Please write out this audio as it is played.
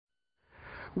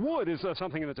Wood is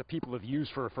something that the people have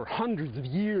used for hundreds of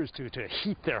years to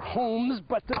heat their homes,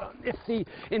 but if the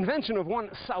invention of one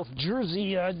South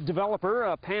Jersey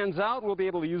developer pans out, we'll be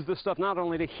able to use this stuff not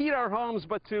only to heat our homes,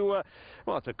 but to,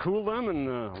 well, to cool them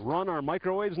and run our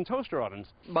microwaves and toaster ovens.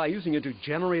 By using it to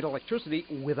generate electricity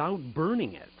without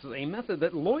burning it, a method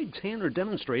that Lloyd Tanner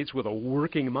demonstrates with a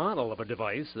working model of a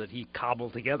device that he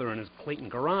cobbled together in his Clayton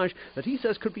garage that he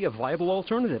says could be a viable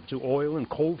alternative to oil and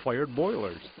coal-fired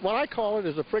boilers. What I call it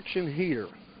is a friction heater,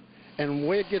 and the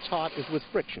way it gets hot is with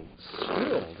friction.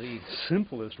 Still, the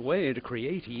simplest way to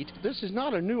create heat. This is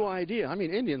not a new idea. I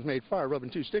mean, Indians made fire rubbing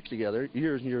two sticks together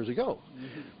years and years ago.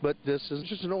 But this is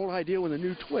just an old idea with a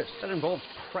new twist. That involves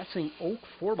pressing oak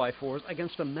 4x4s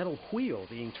against a metal wheel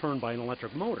being turned by an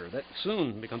electric motor that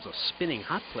soon becomes a spinning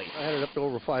hot plate. I had it up to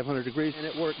over 500 degrees, and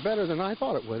it worked better than I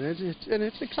thought it would, and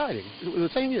it's exciting. The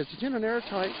thing is, it's in an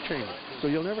airtight chamber, so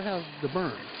you'll never have the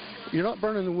burn. You're not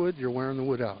burning the wood, you're wearing the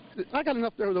wood out. I got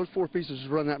enough there with those 4 pieces to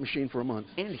run that machine for a month.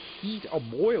 And heat a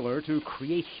boiler to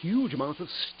create huge amounts of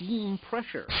steam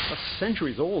pressure. A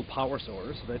centuries-old power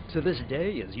source that to this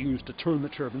day is used to turn the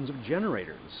turbines of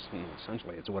generators.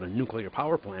 Essentially, it's what a nuclear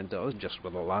power plant does, just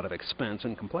with a lot of expense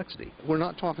and complexity. We're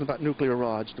not talking about nuclear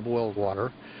rods to boil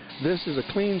water. This is a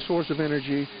clean source of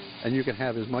energy, and you can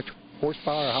have as much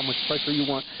horsepower or how much pressure you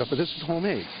want, but this is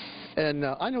homemade. And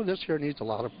I know this here needs a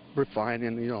lot of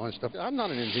refining, you know, and stuff. I'm not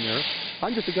an engineer.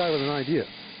 I'm just a guy with an idea.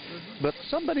 But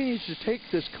somebody needs to take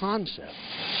this concept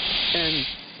and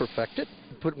perfect it.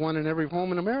 Put one in every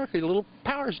home in America, a little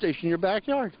power station in your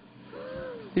backyard.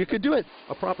 You could do it.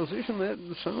 A proposition that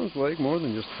sounds like more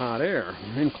than just hot air.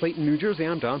 In Clayton, New Jersey,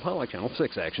 I'm Don Pollack, Channel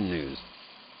 6 Action News.